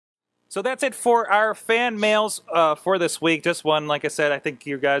So that's it for our fan mails for this week. Just one, like I said, I think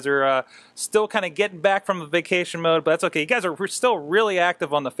you guys are still kind of getting back from the vacation mode, but that's okay. You guys are still really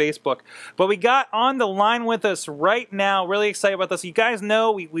active on the Facebook. But we got on the line with us right now, really excited about this. You guys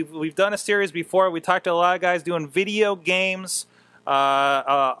know we've done a series before. We talked to a lot of guys doing video games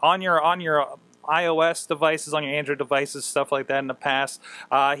on your iOS devices, on your Android devices, stuff like that in the past.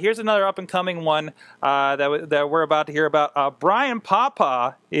 Here's another up-and-coming one that we're about to hear about. Brian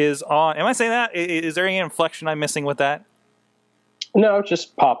Papa is on. Am I saying that? Is there any inflection I'm missing with that? No,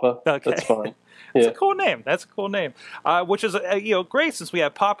 just Papa. Okay. That's fine. That's Yeah. a cool name. That's a cool name. Which is great since we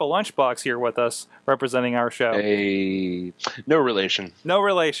have Papa Lunchbox here with us representing our show. No relation. No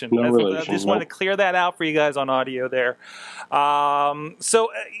relation. No relation, I just wanted to clear that out for you guys on audio there.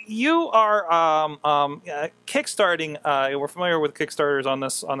 So you are kickstarting. We're familiar with Kickstarters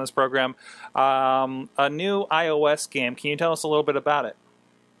on this program. A new iOS game. Can you tell us a little bit about it?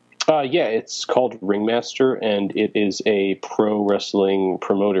 Yeah, it's called Ringmaster, and it is a pro wrestling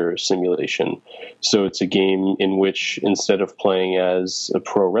promoter simulation. So it's a game in which instead of playing as a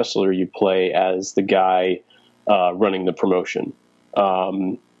pro wrestler, you play as the guy running the promotion.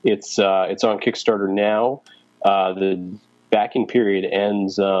 It's on Kickstarter now. The backing period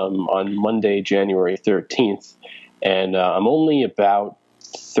ends on Monday, January 13th, and I'm only about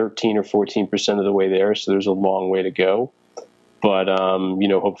 13 or 14% of the way there, so there's a long way to go. But,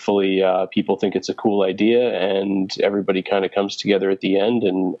 hopefully people think it's a cool idea and everybody kind of comes together at the end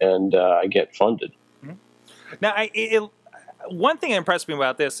and I get funded. Now, one thing that impressed me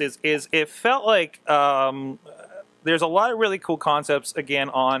about this is it felt like there's a lot of really cool concepts again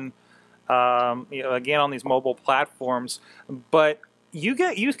on these mobile platforms, but you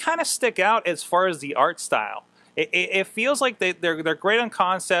kind of stick out as far as the art style. It feels like they're great on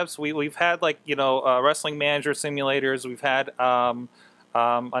concepts. We've had wrestling manager simulators. We've had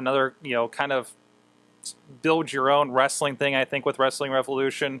another kind of build your own wrestling thing, I think, with Wrestling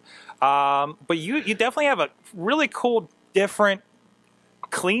Revolution. But you definitely have a really cool, different,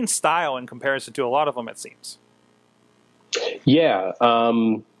 clean style in comparison to a lot of them, it seems. Yeah.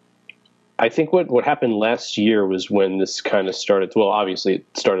 I think what happened last year was when this kind of started. Well, obviously it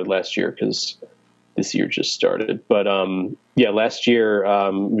started last year because this year just started. But last year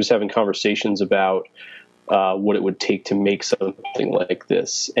was having conversations about what it would take to make something like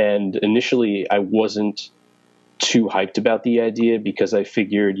this. And initially I wasn't too hyped about the idea because I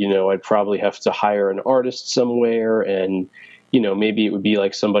figured, I'd probably have to hire an artist somewhere and, maybe it would be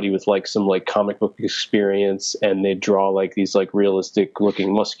like somebody with some comic book experience and they'd draw these realistic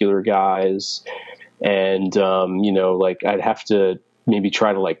looking muscular guys. And, I'd have to maybe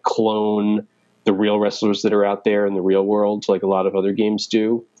try to clone the real wrestlers that are out there in the real world, like a lot of other games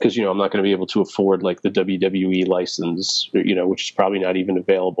do, because I'm not going to be able to afford the WWE license, which is probably not even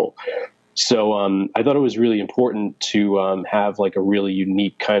available. So I thought it was really important to have a really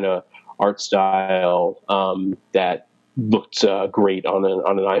unique kind of art style that looked great on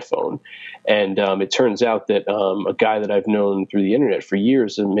an iPhone. And it turns out that a guy that I've known through the internet for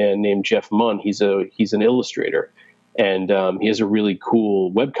years, a man named Jeff Munn, he's an illustrator. And he has a really cool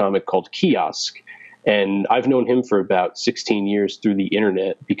webcomic called Kiosk. And I've known him for about 16 years through the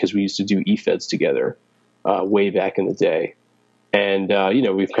internet because we used to do eFeds together way back in the day. And,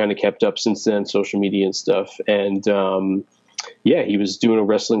 we've kind of kept up since then, social media and stuff. And, he was doing a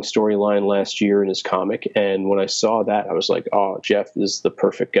wrestling storyline last year in his comic. And when I saw that, I was like, oh, Jeff is the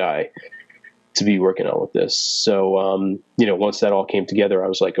perfect guy to be working on with this. So, once that all came together, I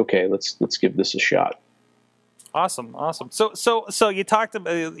was like, okay, let's give this a shot. Awesome. So you talked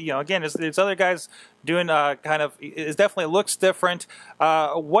about, again, there's other guys doing it definitely looks different.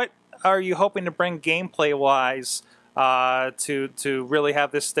 What are you hoping to bring gameplay wise to really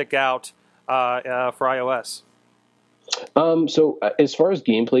have this stick out for iOS? So as far as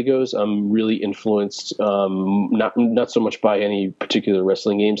gameplay goes, I'm really influenced, not so much by any particular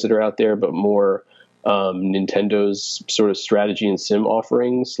wrestling games that are out there, but more Nintendo's sort of strategy and sim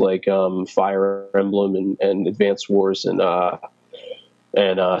offerings like Fire Emblem and Advance Wars and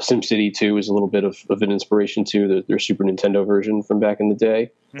SimCity 2 is a little bit of an inspiration too, their Super Nintendo version from back in the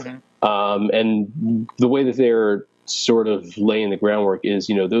day. Mm-hmm. And the way that they're sort of laying the groundwork is,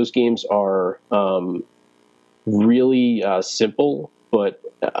 those games are really simple, but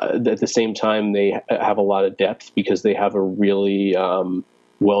at the same time they have a lot of depth because they have a really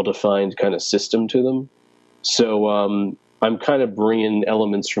well-defined kind of system to them. So I'm kind of bringing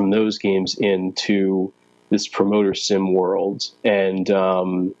elements from those games into this promoter sim world. And, I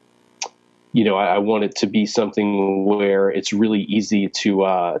want it to be something where it's really easy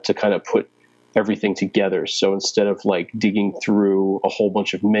to kind of put everything together. So instead of like digging through a whole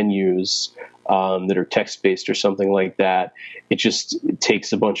bunch of menus that are text-based or something like that, it just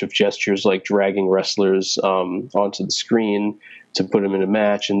takes a bunch of gestures like dragging wrestlers onto the screen to put them in a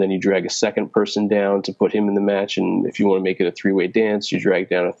match, and then you drag a second person down to put him in the match, and if you want to make it a three-way dance, you drag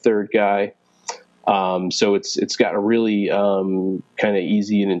down a third guy. So it's got a really kind of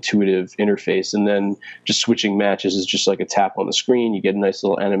easy and intuitive interface, and then just switching matches is just like a tap on the screen. You get a nice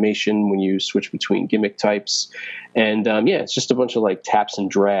little animation when you switch between gimmick types, and it's just a bunch of like taps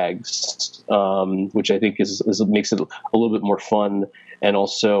and drags, which I think makes it a little bit more fun, and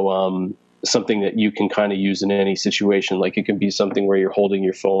also something that you can kind of use in any situation. Like it can be something where you're holding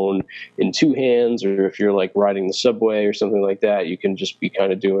your phone in two hands, or if you're like riding the subway or something like that, you can just be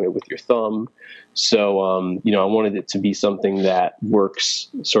kind of doing it with your thumb. So, I wanted it to be something that works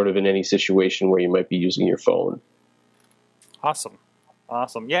sort of in any situation where you might be using your phone. Awesome.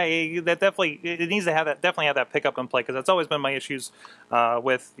 Yeah, that definitely, it needs to definitely have that pick up and play, because that's always been my issues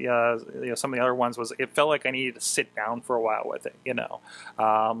with some of the other ones. Was it felt like I needed to sit down for a while with it,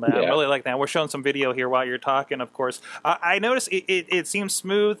 I really like that. We're showing some video here while you're talking, of course. I noticed it seems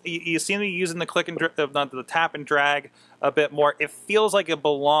smooth. You seem to be using the the tap and drag a bit more. It feels like it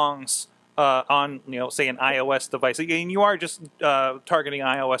belongs on say an iOS device, and you are just targeting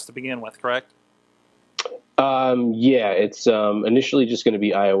iOS to begin with, correct? It's initially just going to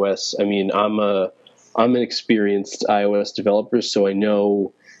be iOS. I mean, I'm an experienced iOS developer, so I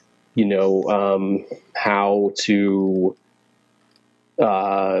know, how to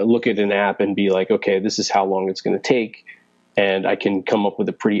look at an app and be like, okay, this is how long it's going to take, and I can come up with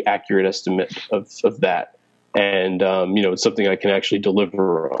a pretty accurate estimate of that. And it's something I can actually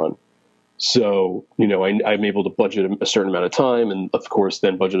deliver on. So, I'm able to budget a certain amount of time, and of course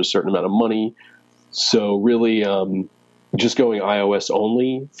then budget a certain amount of money. So really, just going iOS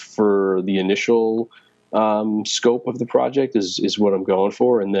only for the initial scope of the project is what I'm going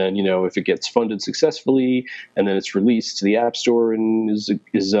for. And then, if it gets funded successfully and then it's released to the App Store and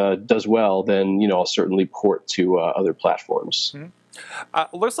does well, then, I'll certainly port to other platforms. Mm-hmm.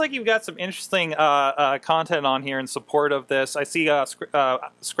 Looks like you've got some interesting content on here in support of this. I see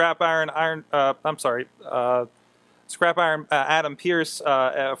Scrap Iron Adam Pierce,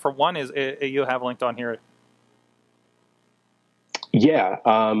 for one, is you have linked on here. Yeah,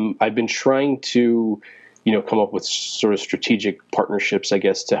 I've been trying to, come up with sort of strategic partnerships, I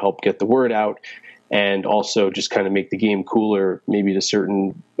guess, to help get the word out, and also just kind of make the game cooler, maybe to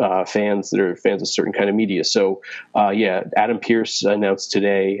certain fans that are fans of certain kind of media. So, Adam Pierce announced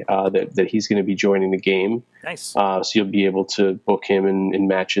today that he's going to be joining the game. Nice. So you'll be able to book him in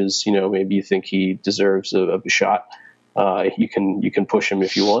matches. Maybe you think he deserves a shot. You can push him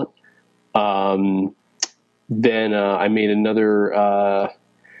if you want. Then I made another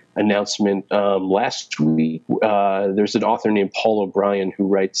announcement last week. There's an author named Paul O'Brien who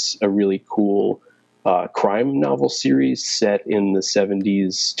writes a really cool crime novel series set in the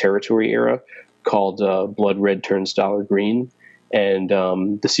 70s Territory era called Blood Red Turns Dollar Green. And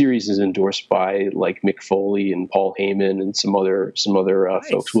the series is endorsed by like Mick Foley and Paul Heyman and some other nice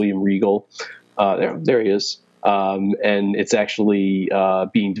folks. William Regal. There he is. And it's actually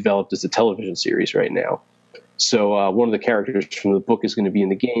being developed as a television series right now. So one of the characters from the book is going to be in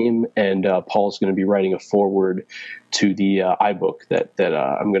the game, and Paul's going to be writing a foreword to the iBook that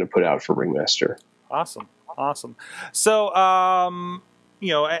I'm going to put out for Ringmaster. Awesome. So,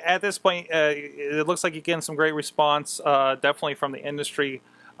 at this point, it looks like you're getting some great response, definitely from the industry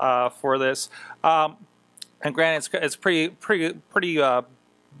for this. And granted, it's pretty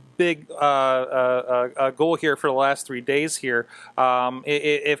big goal here for the last 3 days here.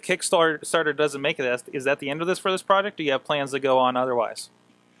 If Kickstarter doesn't make it, is that the end of this for this project? Do you have plans to go on otherwise?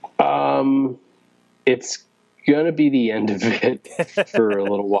 It's going to be the end of it for a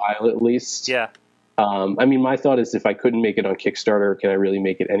little while at least. Yeah. My thought is if I couldn't make it on Kickstarter, can I really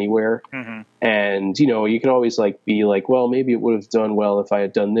make it anywhere? Mm-hmm. And, you can always be like, well, maybe it would have done well if I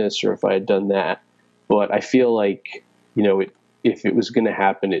had done this or if I had done that. But I feel like, if it was going to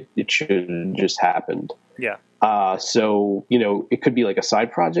happen, it should have just happened. Yeah. So, it could be like a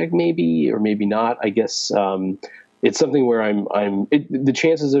side project maybe, or maybe not. I guess it's something where the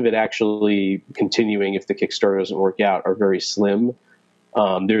chances of it actually continuing if the Kickstarter doesn't work out are very slim.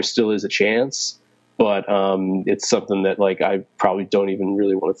 There still is a chance, but it's something that I probably don't even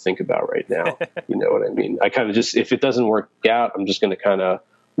really want to think about right now. You know what I mean? I kind of just, if it doesn't work out, I'm just going to kind of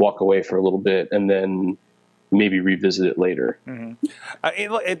walk away for a little bit and then maybe revisit it later. Mm-hmm.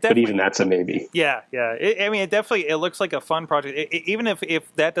 But even that's a maybe. Yeah. It looks like a fun project. Even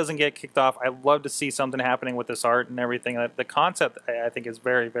if that doesn't get kicked off, I'd love to see something happening with this art and everything. The concept, I think, is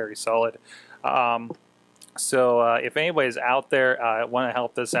very, very solid. So if anybody's out there want to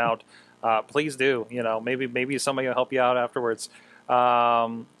help this out, please do. Maybe somebody will help you out afterwards.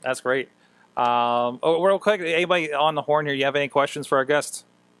 That's great. Real quick, anybody on the horn here? You have any questions for our guests?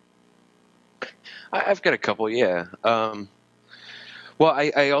 I've got a couple. Yeah. Well,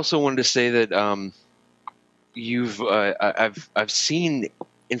 I also wanted to say that I've seen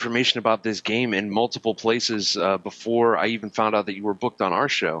information about this game in multiple places before I even found out that you were booked on our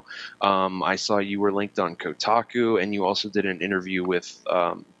show. I saw you were linked on Kotaku, and you also did an interview with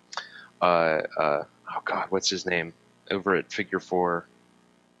oh God, what's his name over at Figure 4?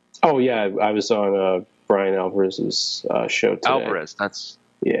 Oh yeah, I was on Brian Alvarez's show today. Alvarez, that's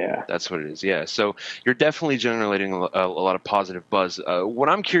what it is. Yeah, so you're definitely generating a lot of positive buzz. What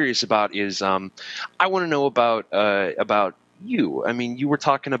I'm curious about is I want to know about you. I mean, you were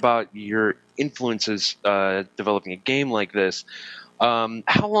talking about your influences developing a game like this.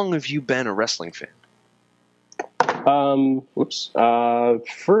 How long have you been a wrestling fan?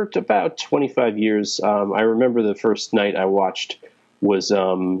 For about 25 years. I remember the first night I watched was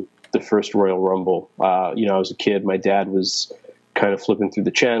the first Royal Rumble. I was a kid. My dad was kind of flipping through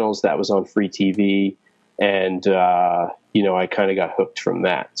the channels. That was on free TV, and I kind of got hooked from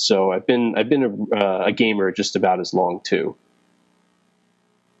that. So I've been a gamer just about as long too.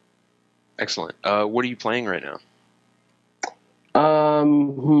 Excellent. What are you playing right now? I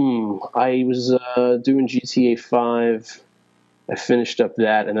was doing GTA 5. I finished up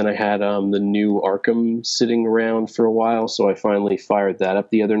that, and then I had the new Arkham sitting around for a while, so I finally fired that up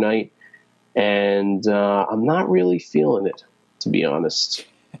the other night. And I'm not really feeling it, to be honest.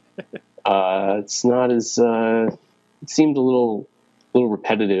 It's not as it seemed a little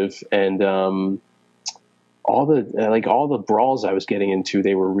repetitive, and all the brawls I was getting into,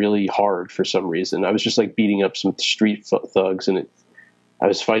 they were really hard for some reason. I was just like beating up some street thugs, and I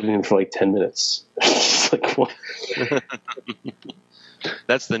was fighting them for like 10 minutes. Like, what?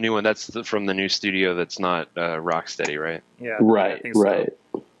 That's the new one. That's from the new studio. That's not Rocksteady, right? Yeah. Right. Right.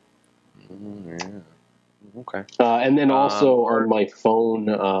 Yeah. Okay. And then also on my phone,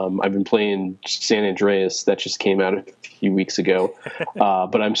 I've been playing San Andreas. That just came out a few weeks ago.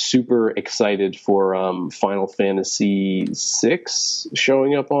 But I'm super excited for Final Fantasy VI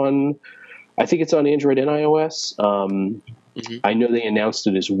showing up on, I think it's on Android and iOS. I know they announced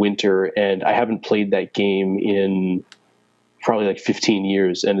it as winter, and I haven't played that game in probably like 15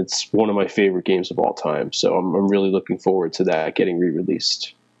 years, and it's one of my favorite games of all time. So I'm really looking forward to that getting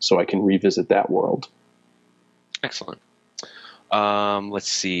re-released so I can revisit that world. Excellent. Let's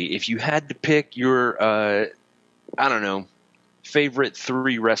see. If you had to pick your, favorite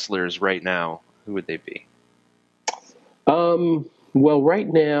 3 wrestlers right now, who would they be? Well, right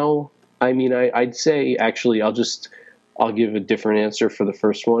now, I mean, I'd say actually I'll give a different answer for the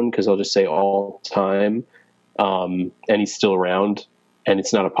first one, because I'll just say all time. And he's still around, and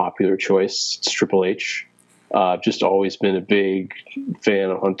it's not a popular choice. It's Triple H. Just always been a big fan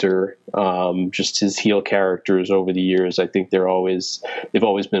of Hunter. Just his heel characters over the years, I think they've always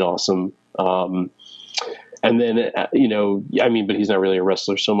been awesome. And then, but he's not really a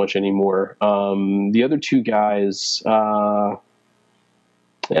wrestler so much anymore. The other 2 guys, I'd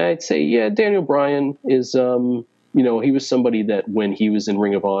say, yeah, Daniel Bryan is, he was somebody that when he was in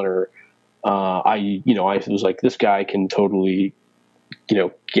Ring of Honor, I was like, this guy can totally,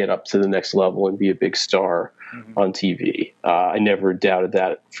 get up to the next level and be a big star on TV. I never doubted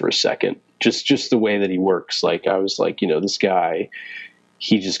that for a second. Just the way that he works. Like, I was like, this guy,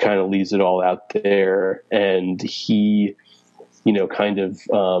 he just kind of leaves it all out there. And he, he's the kind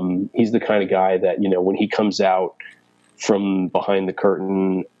of guy that, when he comes out from behind the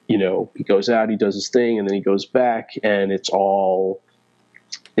curtain, he goes out, he does his thing, and then he goes back, and it's all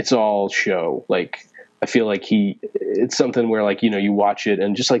show. Like, I feel like it's something where, like, you watch it,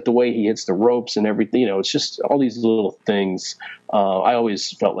 and just like the way he hits the ropes and everything, it's just all these little things. I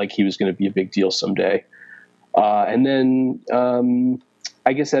always felt like he was going to be a big deal someday. And then,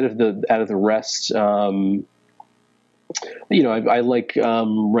 I guess out of the rest, I like,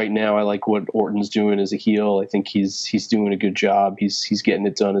 right now, I like what Orton's doing as a heel. I think he's doing a good job. He's getting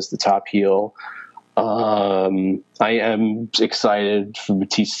it done as the top heel. I am excited for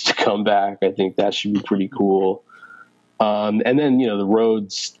Batista to come back. I think that should be pretty cool. And then, the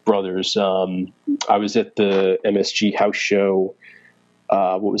Rhodes brothers, I was at the MSG house show,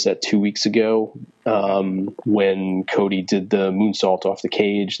 what was that, 2 weeks ago, when Cody did the moonsault off the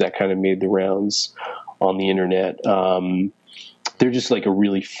cage. That kind of made the rounds on the internet. They're just like a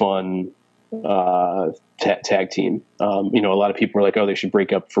really fun tag team. A lot of people were like, oh, they should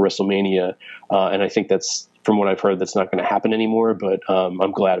break up for WrestleMania. And I think that's from what I've heard, that's not going to happen anymore. But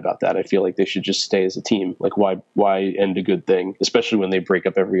I'm glad about that. I feel like they should just stay as a team. Like, why end a good thing, especially when they break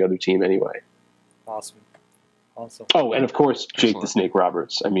up every other team anyway? Awesome. Oh, and of course, Jake the Snake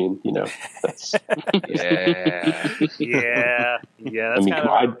Roberts. I mean, that's yeah. That's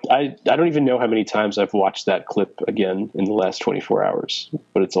I don't even know how many times I've watched that clip again in the last 24 hours,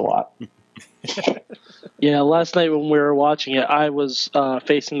 but it's a lot. Yeah, last night when we were watching it, I was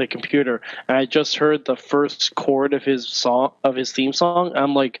facing the computer, and I just heard the first chord of his theme song.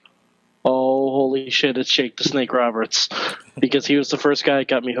 I'm like, oh, holy shit, it's Jake the Snake Roberts, because he was the first guy that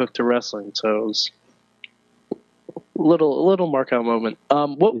got me hooked to wrestling. So it was a little mark-out moment.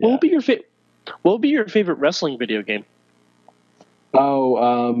 What would be your favorite wrestling video game?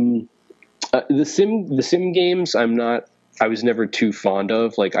 Oh, the sim games. I was never too fond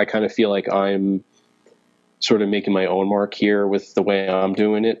of. Like, I kind of feel like I'm sort of making my own mark here with the way I'm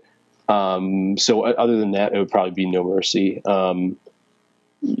doing it. So other than that, it would probably be No Mercy, or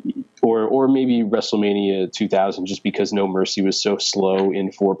maybe WrestleMania 2000, just because No Mercy was so slow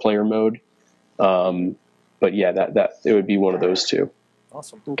in 4-player mode. But yeah, that it would be one of those two.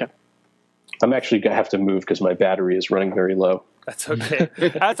 Awesome. Okay. I'm actually gonna have to move because my battery is running very low. That's okay.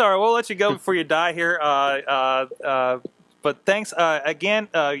 That's all right. We'll let you go before you die here. But thanks again.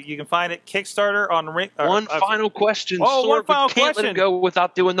 You can find it Kickstarter on one final question. Oh, one final we can't question. Let it go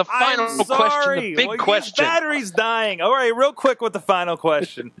without doing the final question. The big question. Battery's dying. All right, real quick with the final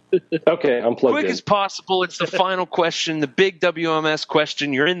question. Okay, I'm plugged quick in. As possible. It's the final question. The big WMS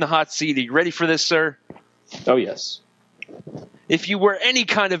question. You're in the hot seat. Are you ready for this, sir? Oh yes. If you were any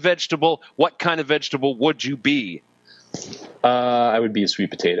kind of vegetable, what kind of vegetable would you be? I would be a sweet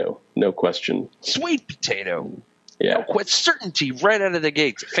potato, no question. Sweet potato. Yeah. No, with certainty right out of the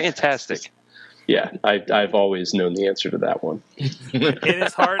gates. Fantastic. Yeah, I've always known the answer to that one. In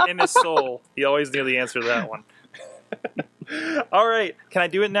his heart and his soul, he always knew the answer to that one. All right, can I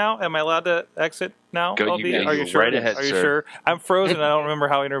do it now? Am I allowed to exit now? Go, are you sure? Right ahead, Are you sir. sure? I'm frozen. I don't remember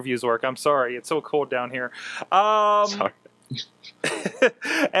how interviews work. I'm sorry. It's so cold down here. Sorry.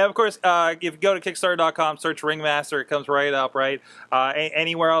 And of course, if you go to Kickstarter.com, search Ringmaster, it comes right up, right?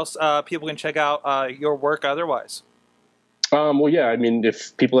 Anywhere else people can check out your work otherwise? Well, yeah, I mean,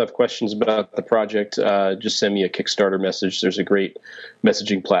 if people have questions about the project, just send me a Kickstarter message. There's a great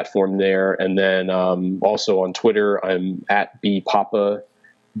messaging platform there. And then also on Twitter, I'm at BPapa,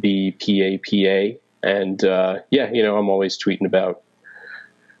 BPAPA. And yeah, I'm always tweeting about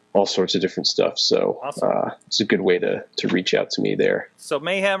all sorts of different stuff. So awesome. It's a good way to reach out to me there. So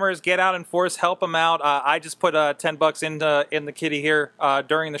Mayhemers, get out and force, help them out. I just put $10 in the kitty here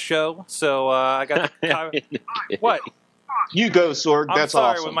during the show. So I got the what? You go, Sorg. That's I'm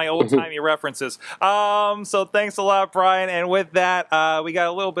sorry awesome. with my old-timey references. So thanks a lot, Brian. And with that, we got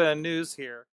a little bit of news here.